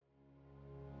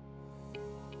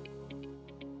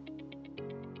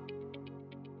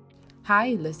Hi,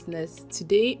 listeners.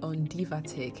 Today on Diva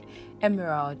Tech,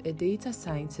 Emerald, a data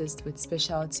scientist with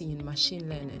specialty in machine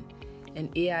learning and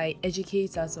AI,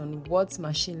 educates us on what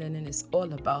machine learning is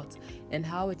all about and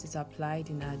how it is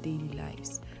applied in our daily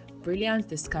lives. Brilliant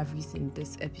discoveries in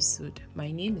this episode.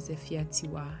 My name is Efia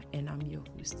Tiwa and I'm your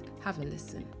host. Have a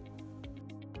listen.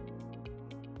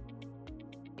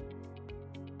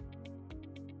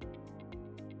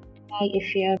 Hi,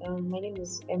 Efia. My name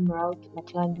is Emerald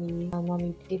Maclaniyi, and I'm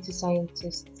a data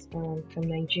scientist from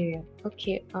Nigeria.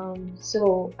 Okay,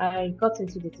 so I got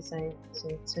into data science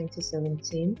in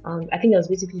 2017. I think that was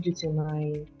basically due to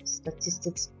my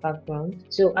statistics background.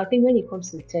 So I think when it comes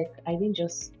to tech, I didn't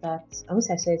just start, once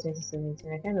I started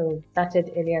 2017, I kind of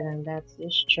started earlier than that,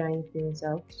 just trying things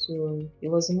out. So it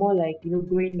was more like,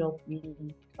 growing up,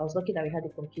 I was lucky that we had a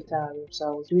computer at home, so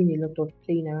I was doing a lot of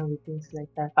playing around with things like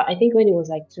that. But I think when it was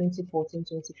like 2014,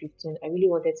 2015, I really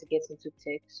wanted to get into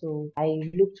tech. So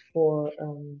I looked for,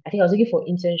 I think I was looking for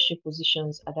internship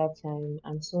positions at that time,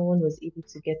 and someone was able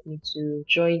to get me to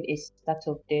join a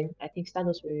startup then. I think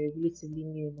startups were relatively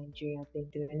new in Nigeria then.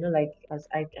 They were not like as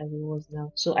hyped as it was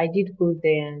now. So I did go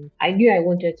there and I knew I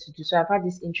wanted to do, so I've had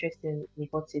this interest in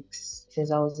robotics since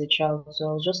I was a child.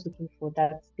 So I was just looking for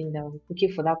that thing that I was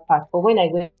looking for that path. But when I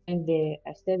went there,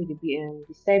 I started with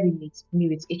they started with me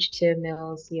with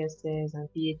HTML, CSS, and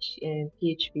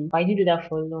PHP. But I didn't do that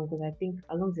for long because I think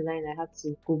along the line I had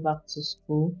to go back to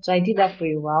school. So I did that for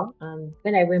a while. And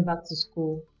when I went back to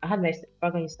school, I had my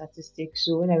background in statistics.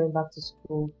 So when I went back to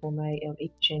school for my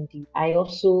HND,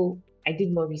 I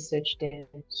did more research then.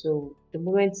 So the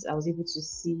moment I was able to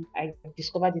see, I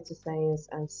discovered data science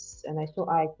and I saw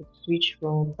how I could switch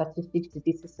from statistics to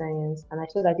data science. And I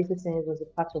saw that data science was a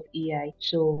part of AI.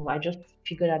 So I just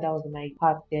figured out that was my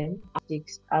path then.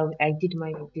 I did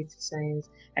mine in data science.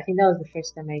 I think that was the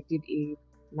first time I did a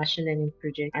machine learning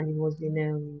project, and it was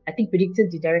in I think predicting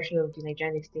the direction of the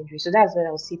Nigerian exchange rate. So that's where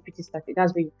I was pretty started.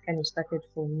 That's where it kind of started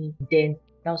for me then.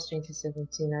 That was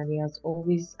 2017, and it has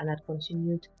always and had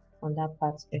continued on that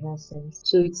path ever since.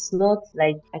 So it's not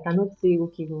like I cannot say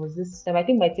okay, there was this time. I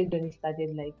think my tech journey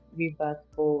started like way back,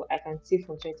 but I can say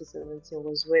from 2017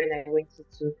 was when I went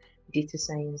into data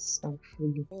science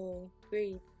fully. Oh,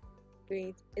 great,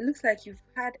 great. It looks like you've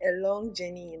had a long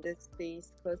journey in this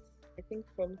space because I think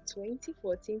from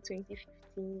 2014,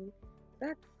 2015,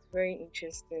 that's very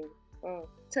interesting. Wow.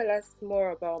 Tell us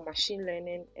more about machine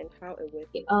learning and how it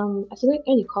works. I think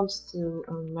when it comes to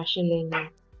machine learning, I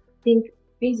think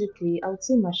basically I would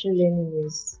say machine learning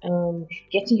is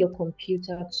getting your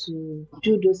computer to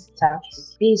do those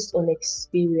tasks based on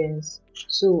experience.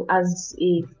 So as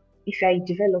a if you're a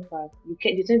developer, you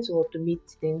tend to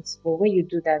automate things, but when you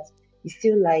do that, it's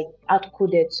still like hard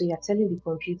coded. So you're telling the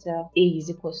computer A is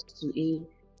equals to A,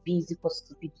 B is equals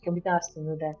to B. The computer has to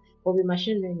know that. But with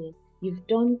machine learning, you've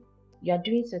done you are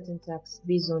doing certain tasks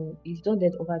based on you've done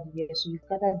that over the years, so you've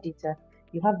gathered data,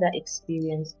 you have that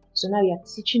experience. So now you're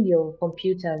teaching your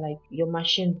computer, like your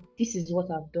machine, this is what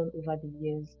I've done over the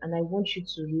years, and I want you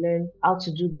to learn how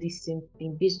to do this same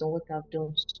thing based on what I've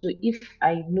done. So if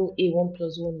I know a one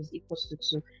plus one is equals to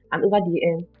two, and over the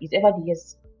end, is over the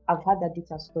years, I've had that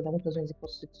data stored that one plus one is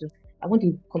equals to two. I want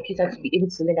the computer to be able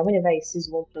to learn that whenever it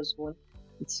sees one plus one,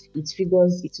 it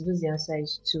knows the answer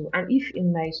is two. And if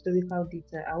in my historical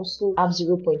data I also have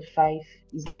 0.5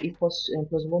 is equals to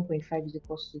plus 1.5 is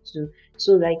equals to 2,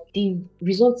 so like the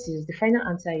result is the final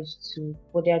answer is 2,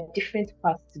 but there are different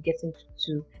paths to getting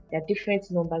to 2. There are different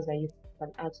numbers that you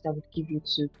can add that would give you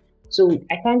 2. So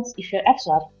I can't, if you're asked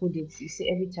to have coded, you say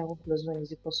every time 1 plus 1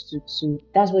 is equals to 2.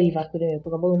 That's what you've coded in your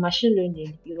program. But with machine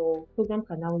learning, your program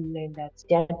can now learn that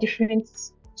there are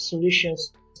different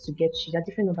solutions to get you. There are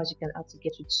different numbers you can add to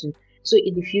get you to. So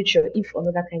in the future, if for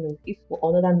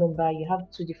another number you have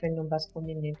two different numbers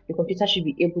coming in, the computer should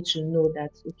be able to know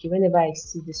that okay, whenever I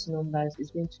see these numbers,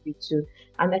 it's going to be two.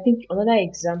 And I think another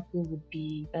example would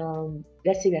be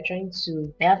let's say we are trying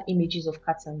to I have images of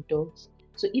cats and dogs.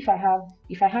 So if I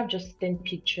have just 10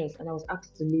 pictures and I was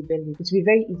asked to label it, it would be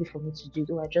very easy for me to do.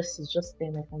 Though it's just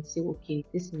 10, I can say, okay,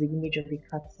 this is the image of a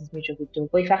cat, this is the image of a dog.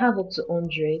 But if I have up to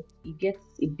 100, it gets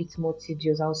a bit more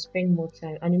tedious. I'll spend more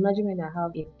time. And imagine when I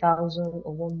have 1,000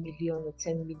 or 1 million or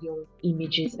 10 million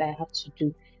images that I have to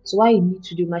do. So what I need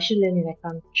to do machine learning, I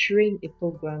can train a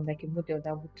program like a model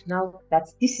that would now that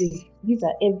these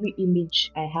are every image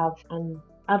I have and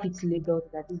have it labeled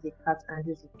that this is a cat and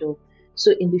this is a dog.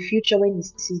 So in the future, when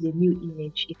it sees a new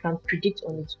image, it can predict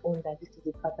on its own that this is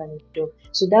a cat and a dog.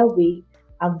 So that way,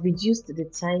 I've reduced the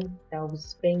time that I will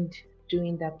spend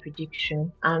doing that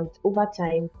prediction, and over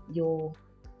time, your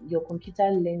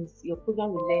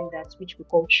program will learn that, which we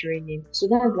call training. So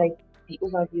that's like the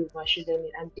overview of machine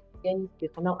learning, and then we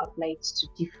can now apply it to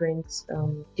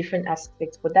different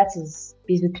aspects. But that is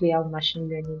basically how machine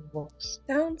learning works.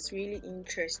 Sounds really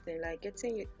interesting, like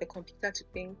getting the computer to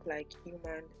think like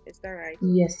human. Is that right?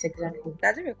 Yes, exactly.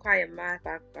 Does it require a math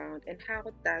background, and how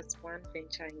does one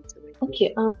venture into it?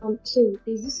 Okay, so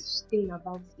there's this thing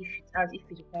about if it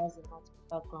requires a math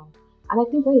background. And I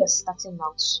think when you're starting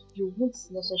out, you won't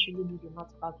necessarily need a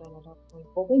math background at that point.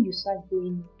 But when you start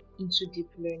going into deep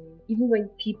learning, even when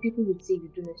people would say you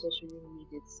don't necessarily need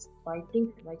it, but I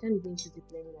think by the time you go into deep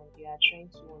learning and you are trying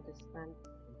to understand,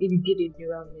 maybe build a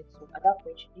neural network, at that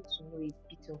point you need to know a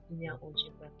bit of linear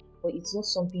algebra. But it's not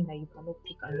something that you cannot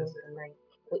pick along the line.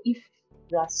 But if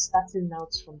you are starting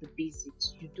out from the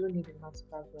basics, you don't need a math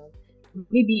background,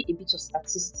 maybe a bit of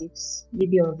statistics,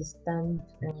 maybe understand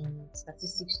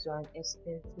statistics to an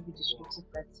extent, maybe descriptive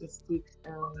statistics,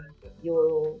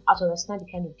 you have to understand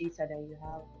the kind of data that you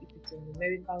have, if it's a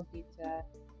numerical data,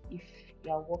 if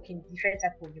you are working different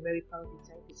type of numerical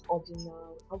data, if it's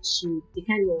ordinal, how to the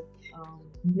kind of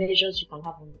measures you can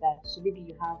have on that. So maybe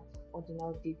you have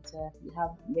ordinal data, you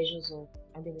have measures of,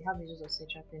 and then we have measures of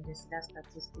central tendency, that's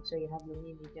statistics, so you have your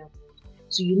mean, median.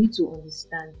 So you need to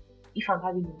understand, if I'm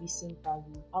having a missing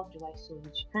value, how do I solve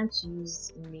it? You can't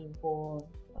use mean for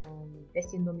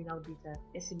let's say nominal data,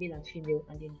 let's say male and female,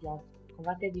 and then you have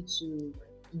converted it to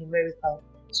numerical.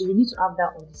 So you need to have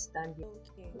that understanding.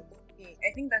 Okay.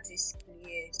 I think that is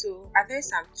clear. So, are there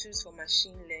some tools for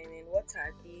machine learning? What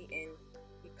are they? And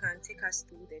you can take us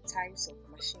through the types of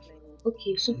machine learning.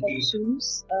 Okay, so for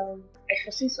tools, I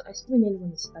foresee, so I suppose when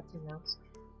anyone is starting out,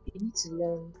 you need to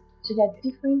learn. So there are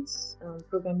different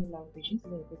programming languages. You need to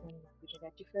learn a programming language. There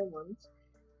are different ones.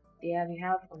 We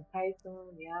have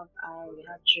Python, we have R, we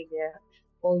have Julia.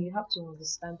 Or you have to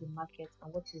understand the market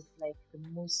and what is like the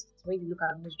most. When you look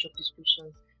at most job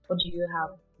descriptions, what do you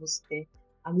have most there?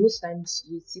 And most times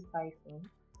you see Python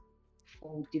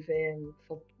for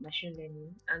for machine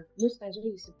learning. And most times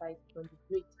when you see Python, the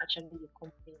great actually a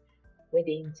company where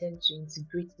they intend to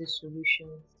integrate the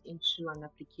solutions into an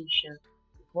application.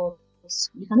 But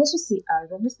you can also see R,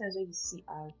 but most times when you see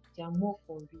R, they are more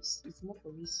for it's more for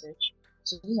research.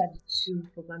 So those are the two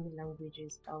programming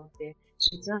languages out there.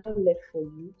 So it's now left for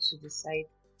you to decide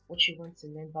what you want to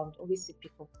learn, but I would always say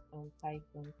pick up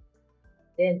Python.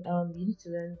 Then you need to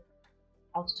learn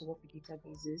how to work with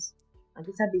databases. And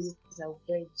databases are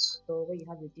where it's stored, where you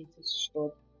have your data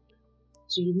stored.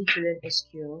 So you need to learn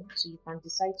SQL. So you can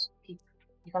decide to pick.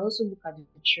 You can also look at the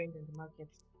trend in the market.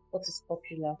 What is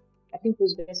popular? I think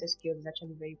PostgreSQL is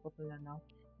actually very popular now.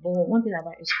 But one thing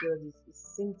about SQL is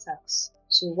syntax.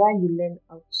 So while you learn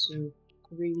how to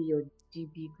query your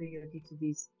query your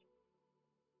database,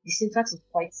 the syntax is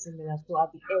quite similar. So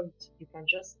at the end, you can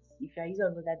just, if you're using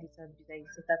another database and the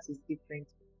syntax is different,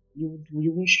 you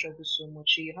won't struggle so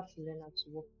much. So you have to learn how to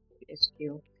work with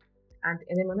SQL. And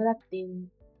then another thing,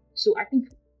 so I think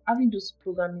having those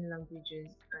programming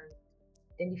languages and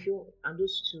then if you and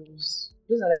those tools,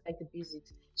 those are like the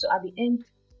basics. So at the end,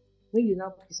 when you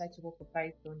now decide to work with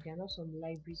Python, there are now some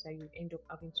libraries that you end up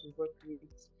having to work with.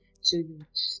 So you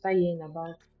start hearing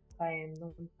about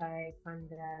NumPy,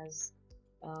 Pandas,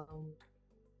 there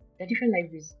are different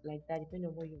libraries like that depending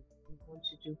on what you want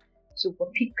to do. So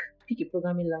but pick a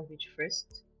programming language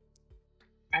first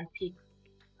and pick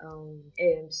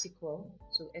SQL,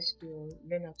 so SQL,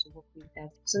 learn how to work with that.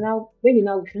 So now, if you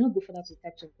now go further to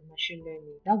types of machine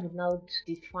learning, that would now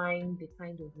define the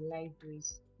kind of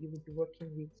libraries you will be working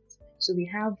with. So we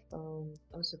have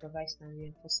unsupervised and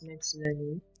reinforcement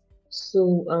learning.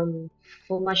 So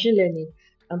for machine learning,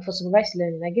 for supervised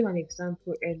learning, I gave an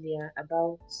example earlier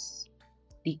about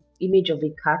the image of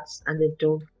a cat and a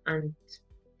dog and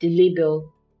the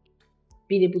label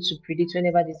being able to predict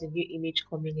whenever there's a new image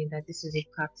coming in that this is a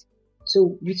cat.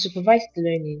 So with supervised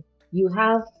learning, you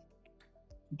have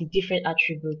the different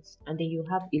attributes and then you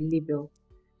have a label.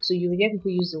 So you hear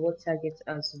people use the word target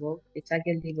as well, the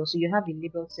target label. So you have a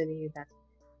label telling you that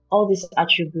all these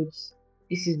attributes,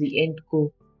 this is the end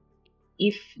goal.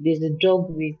 If there's a dog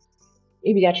with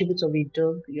maybe the attributes of a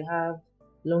dog, you have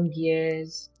long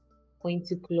ears,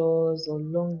 pointy claws, or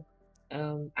long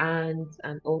hands,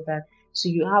 and all that. So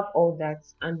you have all that,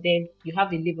 and then you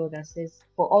have a label that says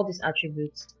for all these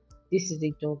attributes, this is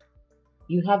a dog.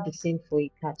 You have the same for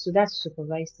a cat. So that's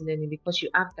supervised learning because you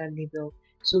have that label.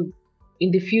 So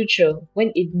in the future,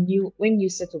 when new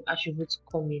set of attributes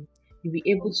come in, you'll be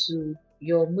able to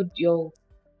your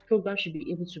program should be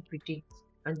able to predict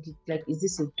and like is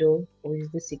this a dog or is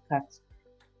this a cat?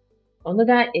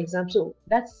 Another example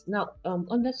that's now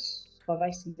under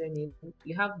supervised learning,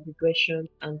 you have regression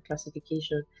and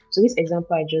classification. So this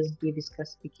example I just gave is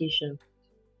classification.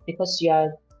 because you are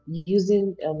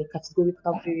using a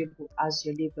categorical variable as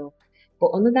your label.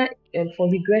 But another for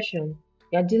regression,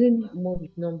 you are dealing more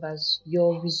with numbers.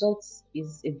 Your results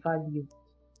is a value.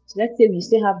 So let's say we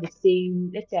still have the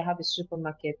same, let's say I have a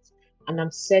supermarket and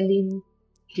I'm selling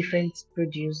different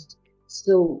produce.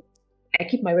 So I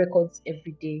keep my records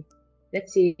every day.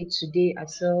 Let's say today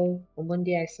on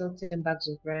Monday I sell 10 bags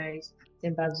of rice,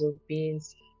 10 bags of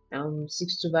beans,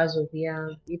 6 tubers of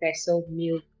yam. If I sell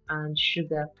milk and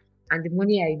sugar, and the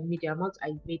money I made, the amount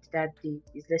I made that day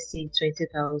is, let's say,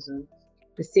 20,000.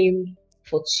 The same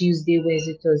for Tuesday,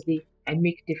 Wednesday, Thursday, I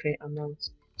make different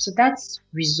amounts. So that's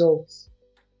results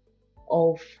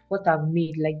of what I've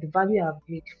made, like the value I've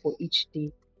made for each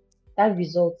day. That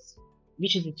result,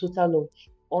 which is the total of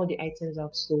all the items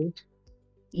I've sold,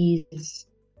 is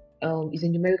a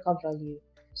numerical value.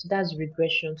 So that's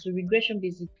regression. So regression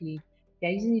basically,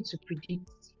 you're using it to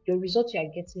predict your result you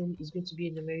are getting is going to be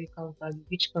a numerical value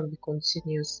which can be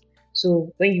continuous.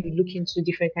 So when you look into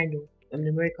different kind of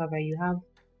numerical value, you have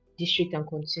district and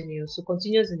continuous. So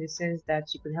continuous in the sense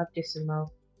that you could have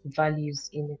decimal values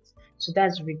in it. So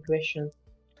that's regression.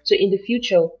 So in the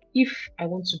future, if I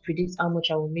want to predict how much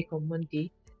I will make on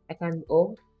Monday, I can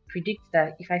or predict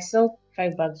that if I sell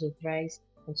 5 bags of rice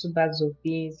and 2 bags of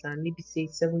beans and maybe say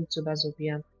 7 tubers of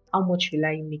yam, how much will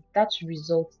I make? That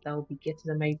result that I'll be getting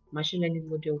that my machine learning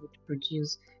model would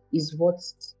produce is what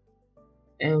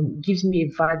gives me a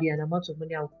value and amount of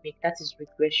money I will make. That is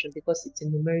regression because it's a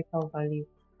numerical value.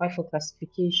 While for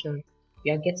classification,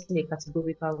 you are getting a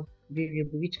categorical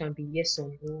variable which can be yes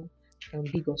or no,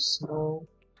 big or small,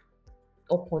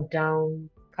 up or down,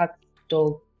 cat,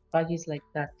 dog, values like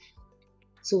that.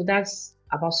 So that's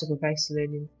about supervised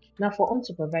learning. Now for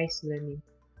unsupervised learning,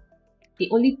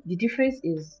 the difference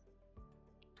is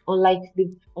unlike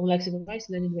supervised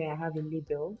learning where I have a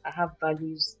label, I have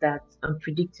values that I'm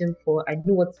predicting for. I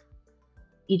know what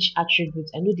each attribute,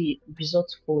 I know the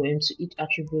result for to each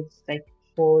attribute, like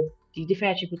for the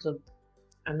different attributes of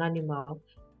an animal,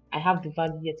 I have the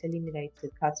value you're telling me that it's a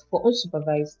cat. For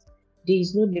unsupervised, there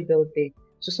is no label there.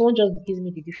 So someone just gives me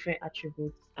the different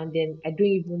attributes and then I don't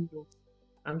even know.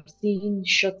 I'm seeing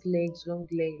short legs, long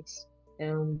legs,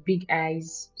 big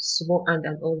eyes, small hand,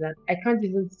 and all that. I can't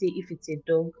even say if it's a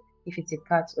dog, if it's a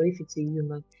cat, or if it's a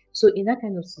human. So in that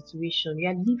kind of situation, you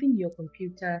are leaving your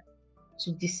computer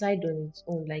to decide on its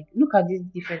own. Like, look at these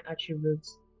different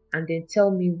attributes and then tell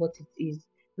me what it is.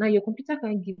 Now, your computer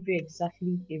can't give you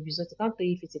exactly a result. It can't tell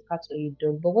you if it's a cat or a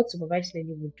dog. But what supervised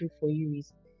learning will do for you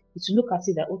is to look at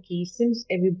it that okay, it seems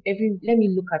every let me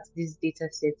look at this data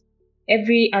set.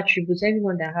 Every attribute,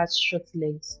 everyone that has short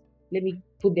legs, let me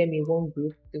put them in one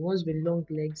group. The ones with long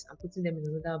legs, I'm putting them in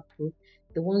another group.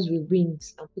 The ones with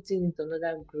wings, I'm putting into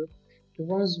another group. The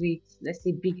ones with, let's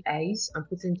say, big eyes, I'm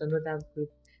putting into another group.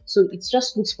 So it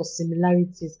just looks for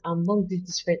similarities among the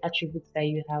different attributes that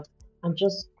you have and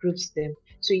just groups them.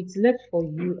 So it's left for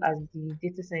you as the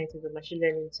data scientist or machine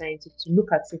learning scientist to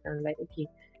look at it and like, okay,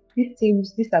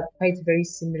 these are quite very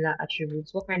similar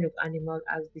attributes. What kind of animal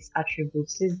has these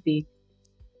attributes? Since it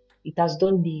has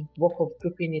done the work of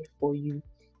grouping it for you,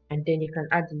 and then you can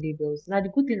add the labels. Now the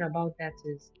good thing about that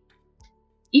is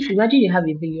if imagine you have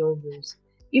a billion rows,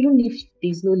 even if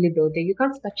there's no label there, you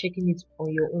can't start checking it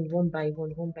on your own one by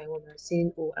one, and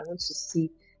saying, oh, I want to see,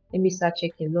 let me start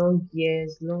checking long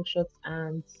ears, long short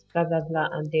arms, blah blah blah,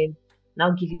 and then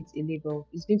now give it a label.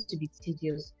 It's going to be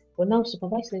tedious. But now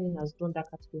supervised learning has done that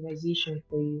categorization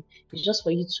for you. It's just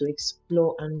for you to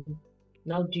explore and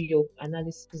now do your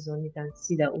analysis on it and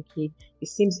see that okay, it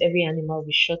seems every animal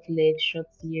with short legs, short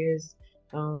ears,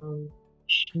 um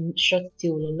short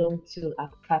tail or long tail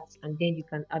are cats, and then you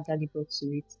can add that label to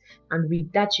it. And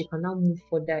with that, you can now move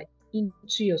further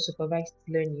into your supervised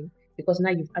learning because now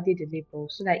you've added a label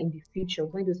so that in the future,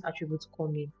 when those attributes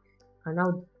come in, and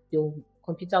now your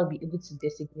computer will be able to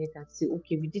designate and say,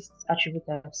 okay, with this attribute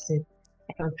I've seen,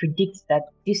 I can predict that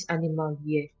this animal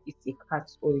here is a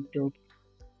cat or a dog.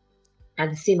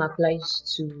 And the same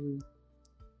applies to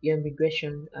your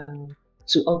regression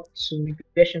to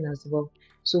regression as well.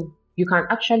 So you can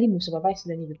actually move supervised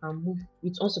learning, you can move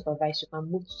with unsupervised, you can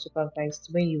move to supervised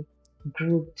when you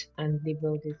grouped and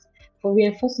labeled it. For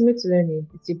reinforcement learning,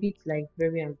 it's a bit like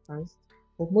very advanced,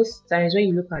 but most times when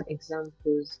you look at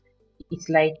examples, it's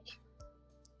like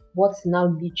what now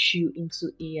leads you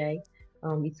into AI.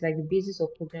 It's like the basis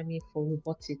of programming for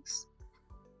robotics.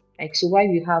 Like so while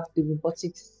you have the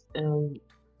robotics,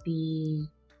 the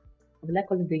like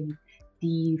call it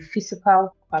the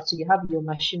physical part. So you have your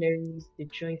machineries, the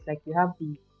joints, like you have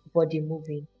the body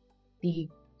moving, the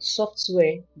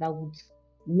software that would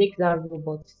make that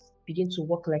robot begin to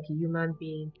work like a human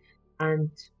being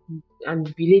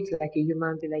and relate like a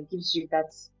human being, like gives you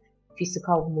that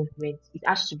physical movement. It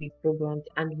has to be programmed,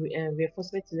 and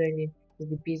reinforcement learning is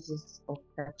the basis of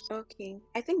that. Okay,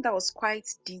 I think that was quite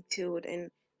detailed and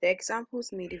the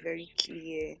examples made it very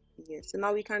clear. Yes, so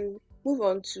now we can move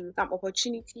on to some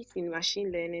opportunities in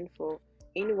machine learning for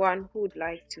anyone who would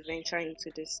like to venture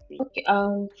into this space. Okay,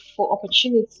 for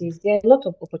opportunities, there are a lot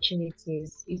of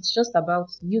opportunities. It's just about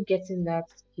you getting that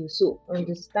skill. So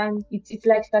understand it's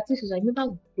like statistics. I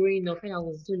remember growing up when I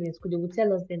was doing in school, they would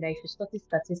tell us then that if you study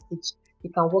statistics, you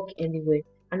can work anywhere.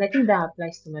 And I think that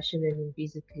applies to machine learning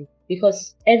basically.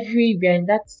 Because we are in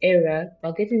that era,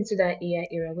 we're getting into that AI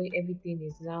era where everything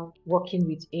is now working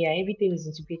with AI, everything is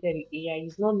integrated with AI.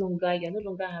 You're no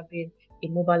longer having a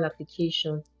mobile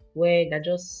application where that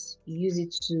just use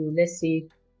it to, let's say,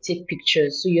 take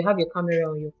pictures. So you have your camera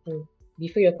on your phone.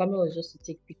 Before, your camera was just to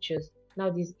take pictures. Now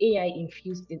there's AI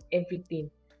infused in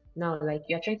everything. Now, like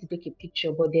you're trying to take a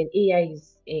picture, but then AI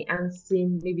is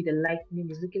enhancing. Maybe the lightning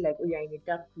is looking like, oh, you're in a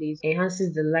dark place,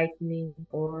 enhances the lightning,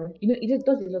 or it just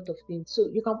does a lot of things. So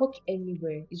you can work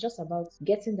anywhere. It's just about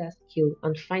getting that skill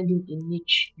and finding a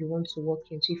niche you want to work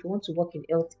in. So if you want to work in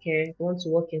healthcare, if you want to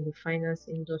work in the finance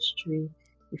industry,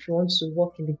 if you want to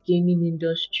work in the gaming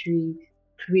industry,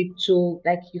 crypto,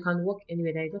 like you can work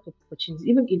anywhere. There are a lot of opportunities,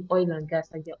 even in oil and gas,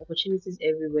 like there are opportunities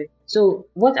everywhere. So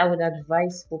what I would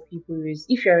advise for people is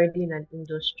if you're already in an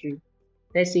industry,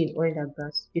 let's say in oil and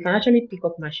gas, you can actually pick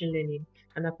up machine learning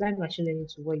and apply machine learning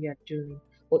to what you are doing.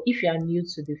 Or if you are new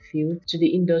to the field, to the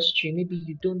industry, maybe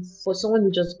you don't, for someone who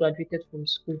just graduated from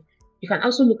school, you can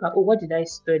also look at, oh, what did I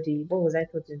study? What was I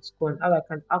taught in school? And how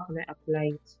can I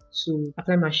apply it to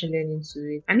apply machine learning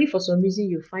to it? And if for some reason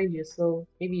you find yourself,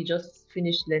 maybe you just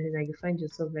finished learning and you find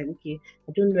yourself like, okay,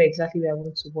 I don't know exactly where I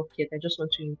want to work yet. I just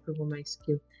want to improve on my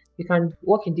skill. You can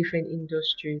work in different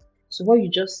industries. So what you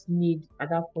just need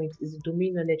at that point is the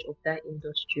domain knowledge of that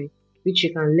industry, which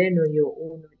you can learn on your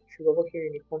own. If you are working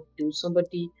in a company with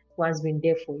somebody who has been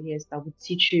there for years that would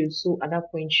teach you. So at that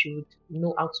point, you would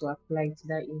know how to apply to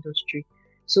that industry.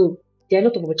 So there are a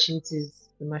lot of opportunities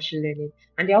in machine learning,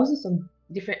 and there are also some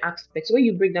different aspects. When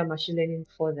you break down machine learning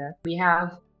further, we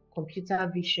have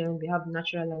computer vision, we have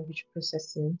natural language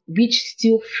processing, which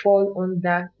still fall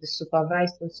under the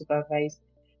supervised, unsupervised.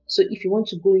 So if you want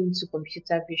to go into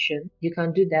computer vision, you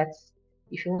can do that.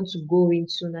 If you want to go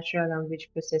into natural language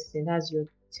processing, that's your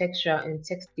textual and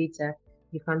text data,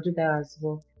 you can do that as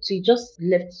well. So it just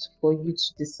left for you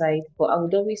to decide. But I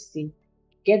would always say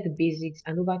get the basics,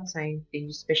 and over time, then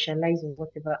you specialize in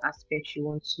whatever aspect you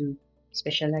want to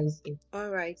specialize in. All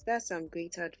right, that's some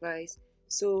great advice.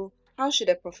 So, how should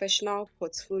a professional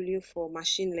portfolio for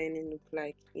machine learning look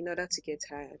like in order to get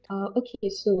hired? Okay,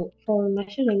 so for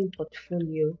machine learning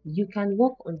portfolio, you can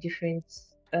work on different,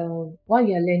 while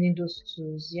you're learning those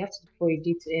tools, you have to for a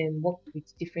data and work with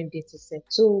different data sets.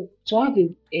 So to have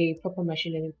a proper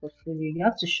machine learning portfolio, you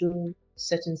have to show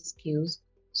certain skills,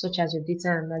 such as your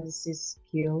data analysis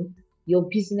skill, your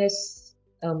business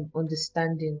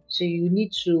understanding. So you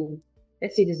need to,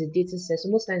 let's say there's a data set. So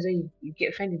most times when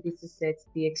you find the data set,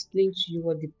 they explain to you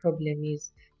what the problem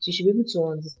is, so you should be able to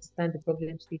understand the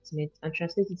problem statement and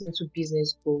translate it into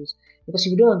business goals. Because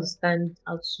if you don't understand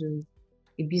how to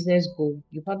a business goal,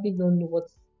 you probably don't know what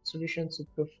solution to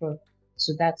prefer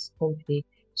to that company.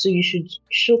 So you should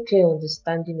show clear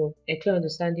understanding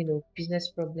of business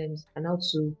problems and how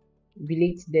to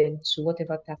relate them to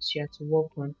whatever tasks you have to work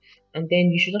on. And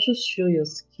then you should also show your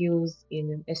skills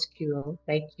in SQL.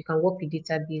 Like you can work with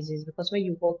databases because when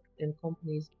you work in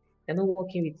companies, they're not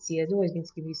working with CS. No one's going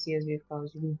to give you CSV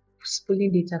files. You'll be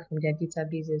pulling data from their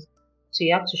databases. So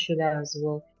you have to show that as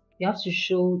well. You have to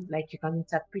show like you can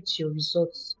interpret your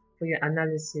results for your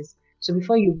analysis. So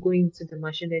before you go into the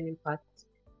machine learning part,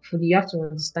 fully you have to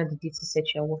understand the data set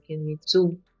you're working with.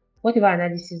 So whatever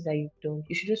analysis that you've done,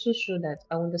 you should also show that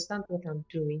I understand what I'm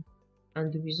doing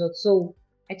and the results. So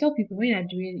I tell people when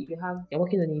you're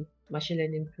working on a machine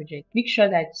learning project, make sure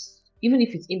that even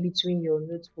if it's in between your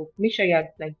notebook, make sure you're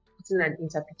like putting an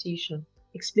interpretation,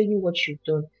 explaining what you've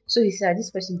done. So you say this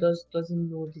person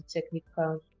doesn't know the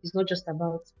technical. It's not just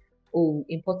about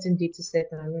importing data set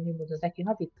and running models. Like you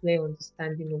have a clear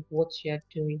understanding of what you're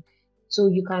doing. So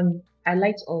you can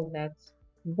highlight all that,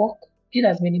 work, build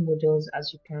as many models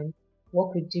as you can,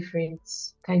 work with different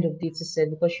kind of data set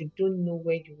because you don't know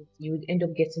where you would end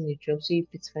up getting a job. So if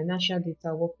it's financial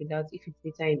data, work with that. If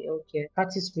it's data in healthcare,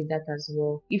 practice with that as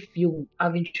well. If you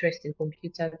have interest in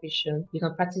computer vision, you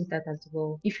can practice that as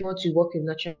well. If you want to work in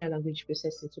natural language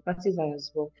processing, to practice that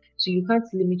as well. So you can't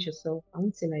limit yourself. I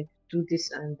won't say like do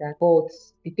this and that, but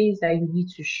the things that you need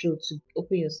to show to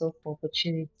open yourself for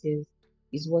opportunities,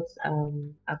 is what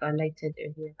I've highlighted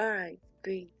earlier. All right,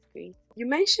 great, great. You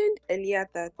mentioned earlier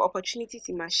that for opportunities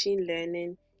in machine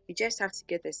learning, you just have to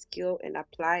get a skill and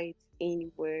apply it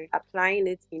anywhere, applying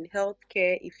it in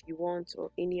healthcare if you want, or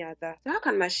any other. So, how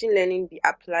can machine learning be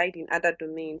applied in other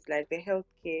domains like the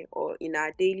healthcare or in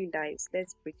our daily lives?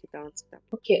 Let's break it down to that.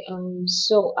 Okay,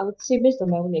 so I would say based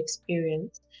on my own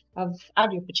experience, I've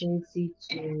had the opportunity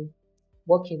to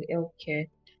work in healthcare,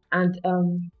 and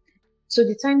so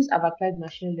the times I've applied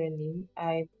machine learning,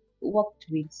 I worked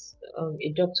with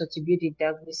a doctor to build a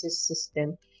diagnosis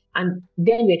system, and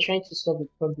then we're trying to solve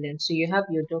a problem. So you have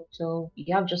your doctor,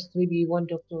 you have just maybe one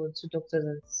doctor or two doctors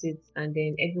on seat, and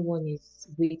then everyone is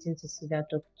waiting to see that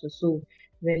doctor. So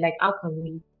we're like, how can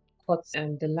we cut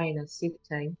the line and save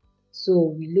time?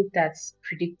 So we looked at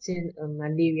predicting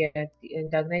malaria,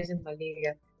 diagnosing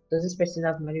malaria. Does this person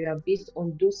have malaria based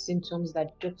on those symptoms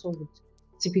that doctor would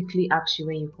typically ask you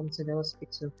when you come to the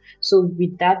hospital. So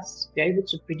with that, we are able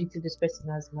to predict if this person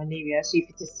has malaria. So if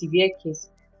it's a severe case,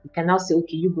 you can now say,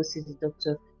 okay, you go see the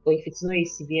doctor. But if it's not a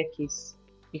severe case,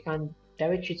 you can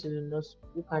direct you to the nurse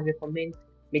who can recommend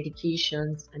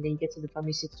medications, and then you get to the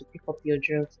pharmacy to pick up your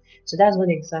drugs. So that's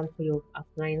one example of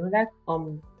applying. Another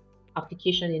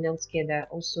application in healthcare that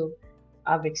also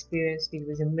I've experienced with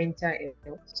was a mental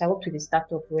health. So I worked with a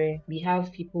startup where we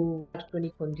have people with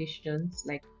chronic conditions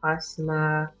like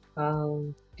asthma,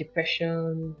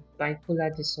 depression,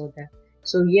 bipolar disorder.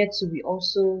 So yet we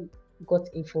also got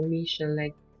information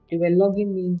like they were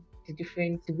logging in the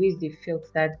different ways they felt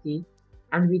that day,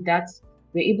 and with that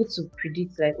we're able to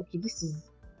predict like, okay, this is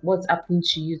what's happening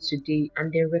to you today,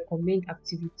 and then recommend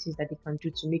activities that they can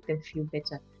do to make them feel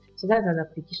better. So that's an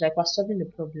application, like we're solving the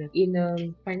problem.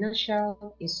 In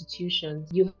financial institutions,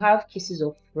 you have cases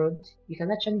of fraud. You can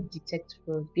actually detect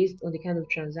fraud based on the kind of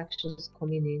transactions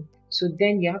coming in. So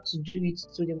then you have to do it.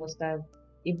 So they must have,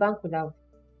 a bank would have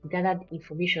gathered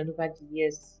information over the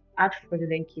years, had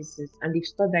fraudulent cases, and they've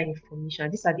stored that information.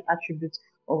 These are the attributes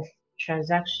of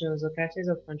transactions or characters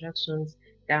of transactions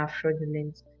that are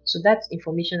fraudulent. So that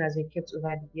information has been kept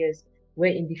over the years,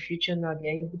 where in the future now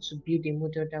they're able to build a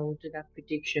model that will do that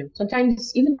prediction.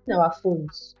 Sometimes even our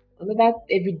phones, I know that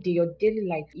every day, your daily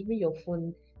life, even your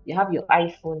phone, you have your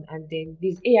iPhone, and then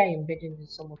there's AI embedded in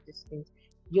some of these things.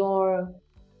 Your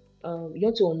you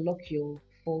want to unlock your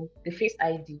phone, the Face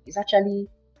ID is actually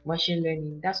machine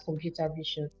learning. That's computer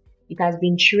vision. It has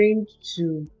been trained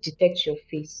to detect your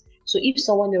face. So if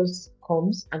someone else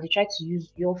comes and they try to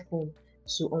use your phone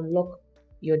to unlock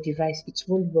your device, it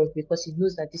won't work because it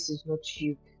knows that this is not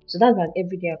you. So that's an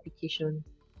everyday application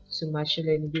to machine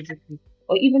learning, basically.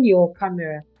 Or even your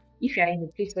camera. If you are in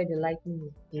a place where the lightning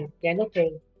is dim, they are not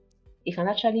you can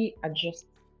actually adjust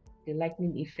the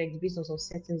lightning effect based on some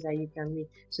settings that you can make.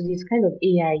 So there's kind of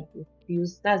AI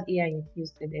infused, that's AI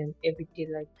infused in everyday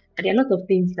life. And there are a lot of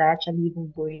things that are actually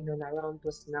even going on around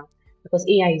us now because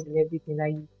AI is in everything.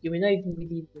 Like you may not even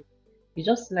believe it. You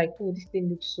just like, oh, this thing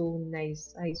looks so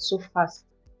nice. It's so fast.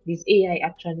 There's AI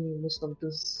actually in most of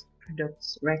those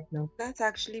products right now. That's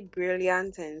actually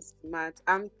brilliant and smart.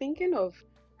 I'm thinking of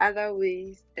other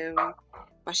ways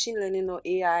machine learning or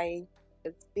AI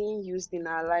is being used in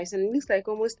our lives, and it looks like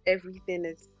almost everything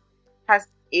is has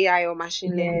AI or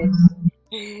machine Yes,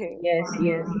 learning. yes, Wow.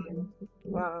 yes.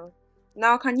 Wow.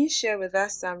 Now, can you share with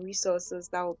us some resources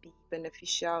that would be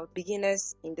beneficial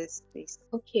beginners in this space?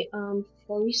 Okay,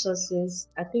 for resources,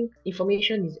 I think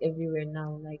information is everywhere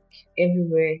now, like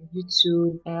everywhere.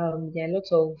 YouTube, there are a lot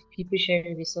of people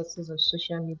sharing resources on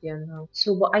social media now.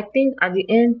 So, but I think at the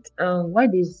end,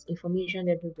 while there's information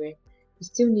everywhere, you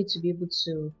still need to be able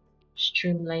to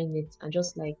streamline it and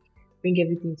just like bring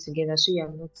everything together so you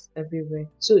are not everywhere.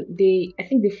 So I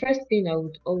think the first thing I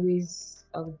would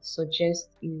suggest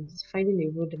is finding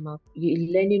a roadmap, a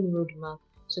learning roadmap,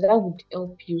 so that would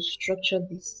help you structure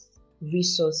this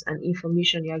resource and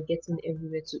information you are getting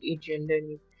everywhere to aid your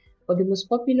learning. But the most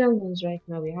popular ones right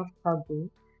now, we have Kaggle.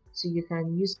 So you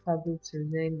can use Kaggle to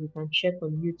learn. You can check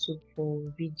on YouTube for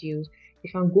videos.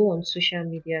 You can go on social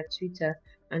media, Twitter,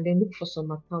 and then look for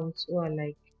some accounts who are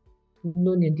like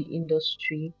known in the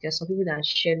industry. There are some people that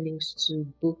share links to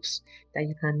books that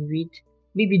you can read,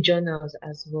 maybe journals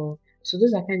as well. So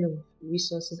those are kind of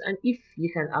resources. And if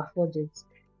you can afford it,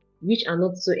 which are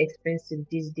not so expensive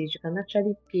these days. You can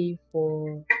actually pay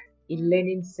for a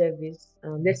learning service.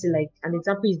 Let's say, like an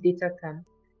example is DataCamp.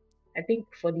 I think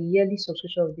for the yearly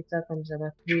subscription of DataCamp is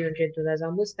about $300,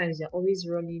 and most times they're always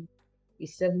running a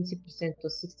 70% or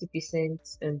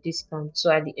 60% discount.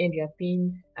 So at the end, you're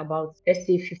paying about, let's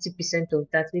say, 50% of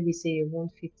that, maybe say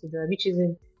 $150, which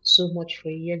isn't so much for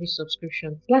a yearly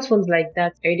subscription. Platforms like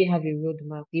that already have a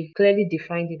roadmap. They've clearly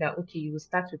defined it that okay, you will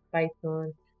start with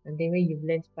Python, and then when you've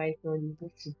learned Python, you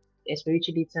move to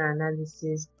exploratory data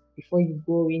analysis before you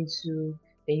go into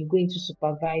then you go into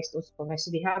supervised or supervised.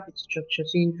 So they have it structured.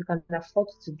 So if you can afford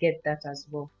to get that as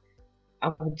well,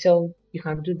 I would tell you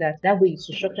can do that. That way it's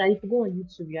structured. And if you go on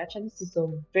YouTube, you actually see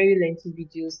some very lengthy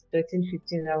videos, 13,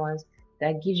 15 hours,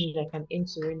 that gives you like an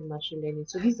end-to-end machine learning.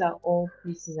 So these are all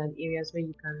places and areas where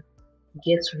you can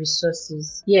get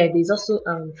resources. Yeah, there's also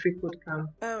free code camp.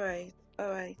 All right, all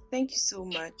right. Thank you so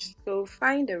much. So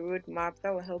find a roadmap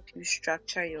that will help you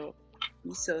structure your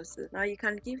resources. Now you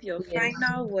can give your Yes.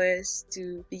 final words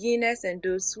to beginners and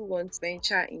those who want to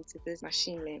venture into this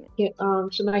machine learning. Yeah,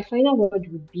 so my final word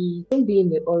would be don't be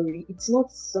in a hurry. It's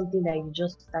not something that you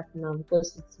just start now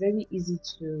because it's very easy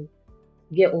to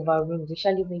get overwhelmed,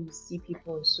 especially when you see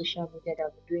people on social media that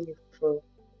have been doing it for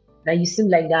that you seem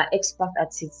like they're expert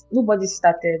at it. Nobody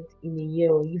started in a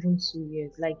year or even 2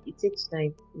 years. Like it takes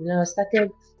time.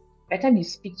 Started by the time you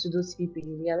speak to those people,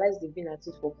 you realize they've been at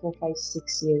it for 4, 5,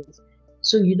 6 years.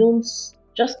 So you don't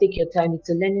just take your time. It's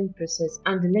a learning process,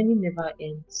 and the learning never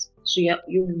ends. So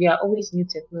there are always new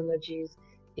technologies.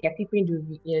 There are people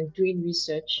doing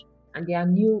research, and there are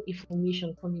new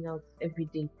information coming out every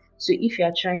day. So if you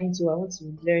are trying to, I want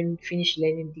to finish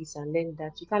learning this and learn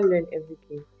that, you can't learn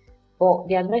everything. But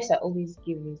the advice I always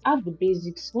give is have the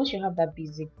basics. Once you have that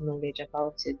basic knowledge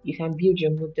about it, you can build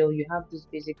your model, you have this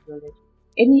basic knowledge.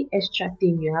 Any extra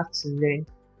thing you have to learn,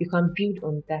 you can build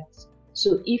on that.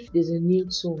 So if there's a new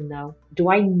tool now, do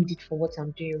I need it for what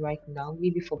I'm doing right now?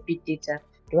 Maybe for big data,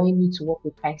 do I need to work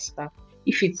with PySpark?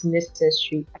 If it's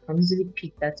necessary, I can easily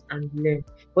pick that and learn.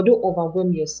 But don't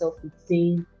overwhelm yourself with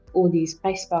saying, oh, there's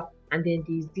PySpark and then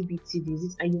there's DBT, there's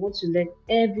this, and you want to learn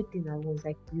everything at once.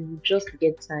 Like you will just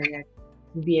get tired,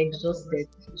 you'll be exhausted.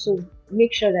 So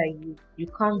make sure that you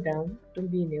calm down,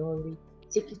 don't be in a hurry,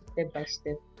 take it step by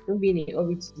step. Don't be in a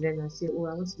hurry to learn and say, oh,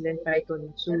 I want to learn Python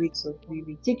in 2 weeks or 3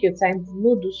 weeks. Take your time,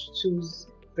 know those tools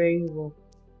very well.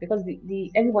 Because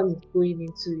the everyone is going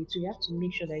into it, so you have to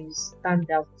make sure that you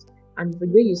stand out. And the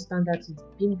way you stand out is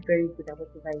being very good at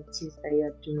whatever it is that you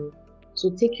are doing. So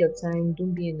take your time,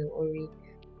 don't be in a hurry,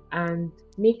 and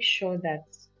make sure that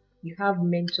you have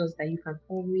mentors that you can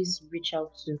always reach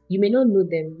out to. You may not know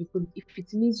them. You could, if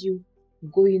it means you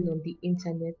going on the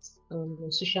internet,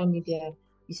 on social media,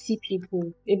 you see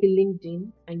people, maybe LinkedIn,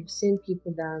 and you've seen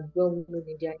people that are well known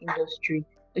in their industry.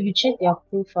 Or you check their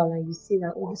profile and you see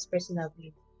that, oh, this person has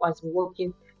been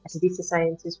working as a data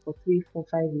scientist for 3, 4,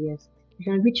 5 years. You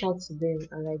can reach out to them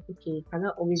and like, okay, can I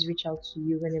always reach out to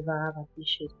you whenever I have an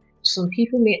issue? Some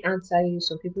people may answer you,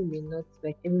 some people may not.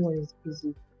 Like everyone is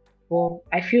busy. But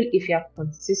I feel if you are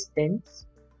consistent,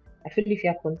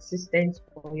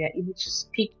 or you're able to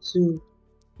speak to,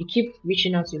 you keep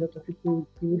reaching out to a lot of people,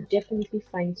 you will definitely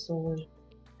find someone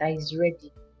that is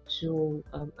ready to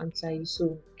answer you.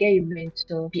 So get a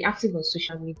mentor, be active on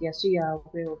social media so you are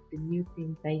aware of the new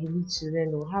things that you need to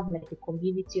learn, or have like a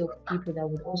community of people that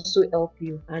would also help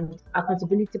you, and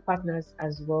accountability partners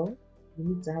as well. You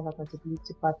need to have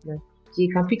accountability partners. So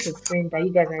you can pick a friend that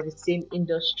you guys are in the same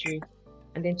industry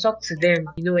and then talk to them,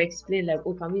 explain like,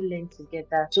 oh, can we learn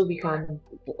together so we can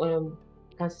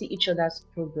see each other's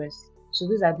progress. So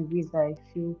these are the ways that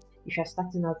I feel if you're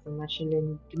starting out in machine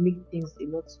learning to make things a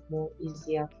lot more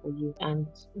easier for you, and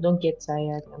don't get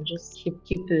tired and just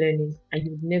keep learning, and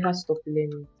you never stop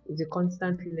learning. It's a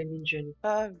constant learning journey.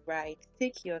 All right,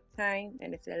 take your time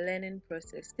and it's a learning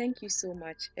process. Thank you so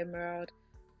much, Emerald,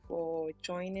 for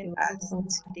joining You're us welcome.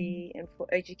 today and for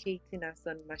educating us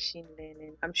on machine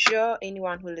learning. I'm sure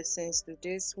anyone who listens to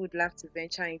this who would love to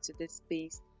venture into this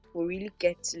space will really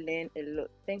get to learn a lot.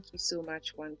 Thank you so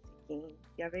much once again.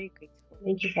 We are very grateful.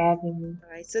 Thank you for having me.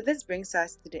 All right, so this brings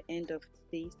us to the end of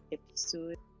today's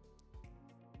episode.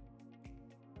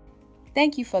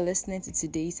 Thank you for listening to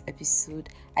today's episode.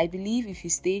 I believe if you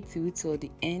stayed through till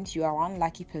the end, you are one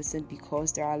lucky person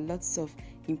because there are lots of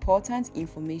important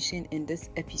information in this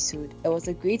episode. It was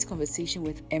a great conversation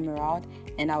with Emerald,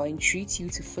 and I will entreat you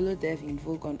to follow Dev in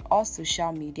Vogue on all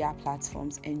social media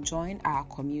platforms and join our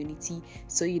community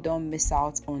so you don't miss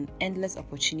out on endless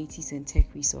opportunities and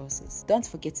tech resources. Don't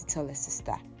forget to tell a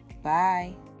sister.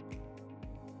 Bye.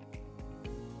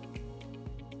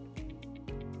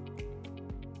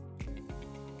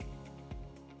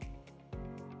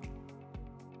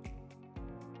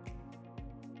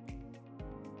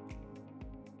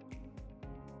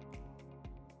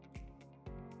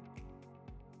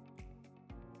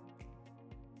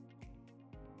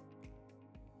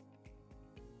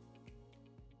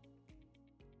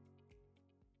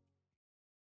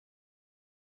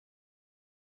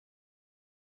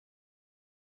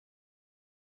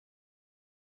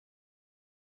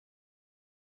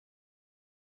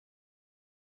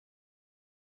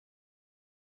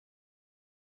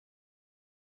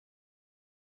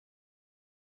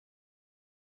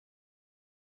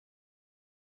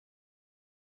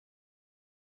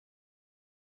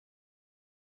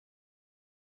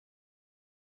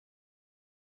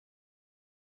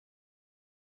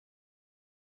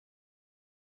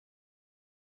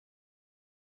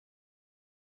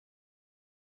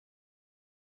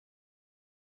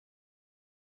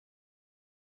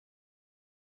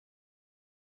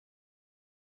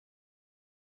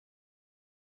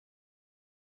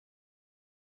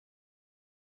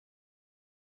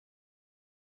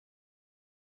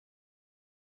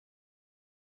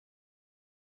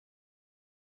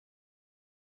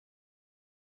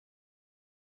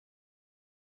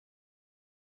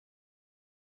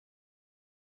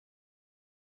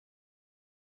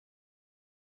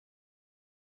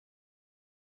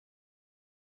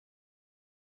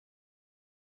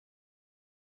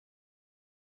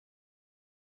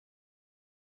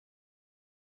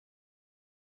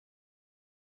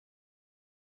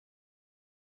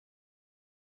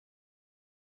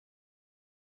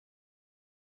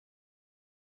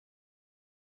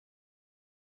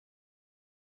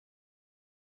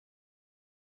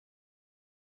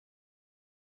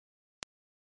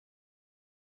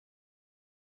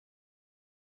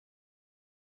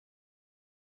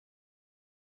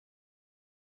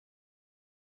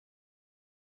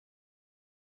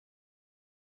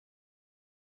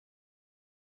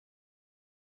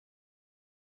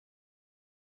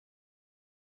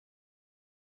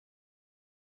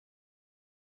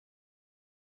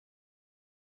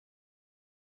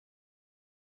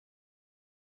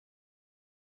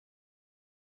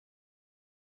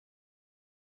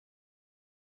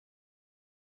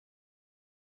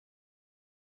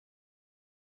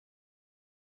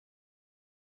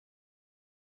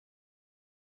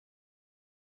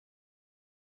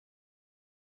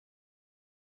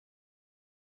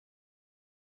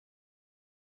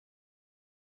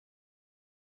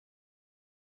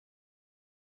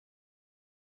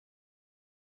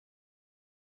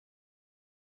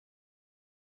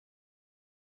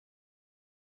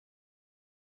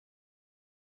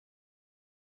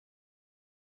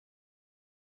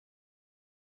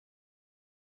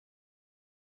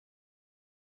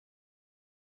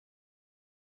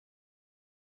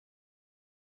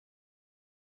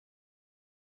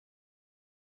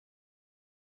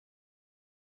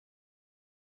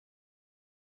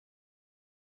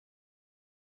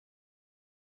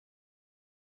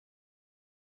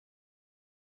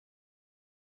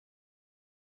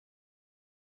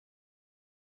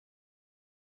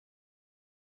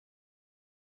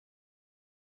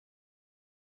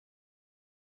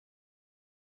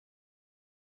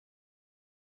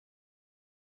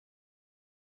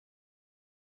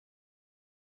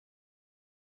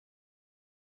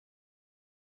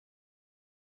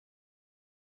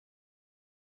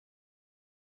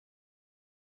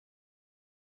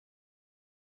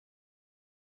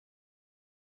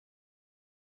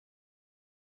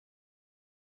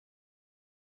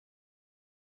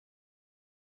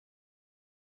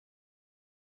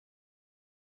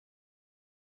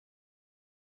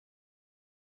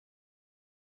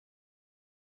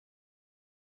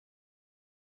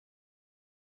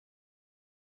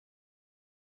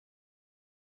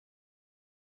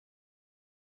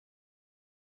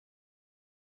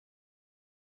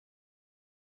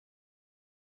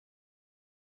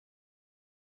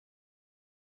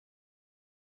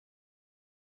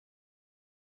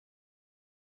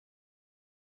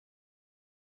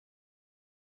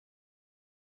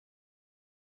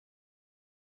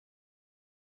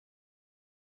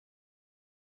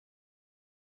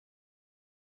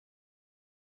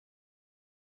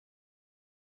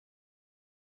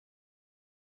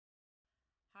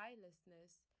 Hi,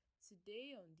 listeners.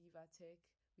 Today on DivaTech,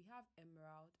 we have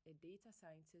Emerald, a data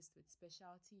scientist with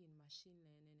specialty in machine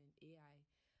learning and AI.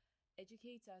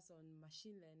 Educate us on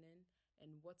machine learning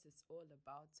and what it's all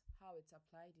about, how it's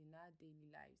applied in our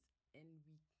daily lives, and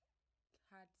we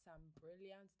had some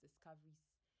brilliant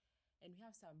discoveries. And we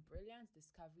have some brilliant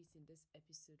discoveries in this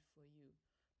episode for you.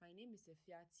 My name is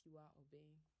Efia Tiwa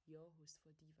Obeng, your host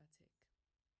for DivaTech.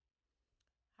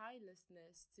 Hi,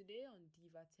 listeners. Today on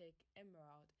DivaTech,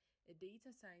 Emerald, a data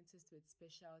scientist with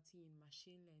specialty in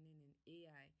machine learning and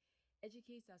AI,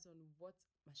 educates us on what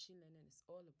machine learning is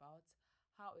all about,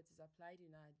 how it is applied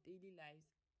in our daily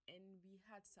lives, and we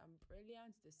had some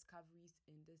brilliant discoveries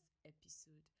in this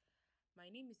episode. My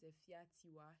name is Efia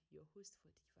Tiwa, your host for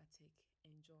DivaTech.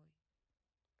 Enjoy.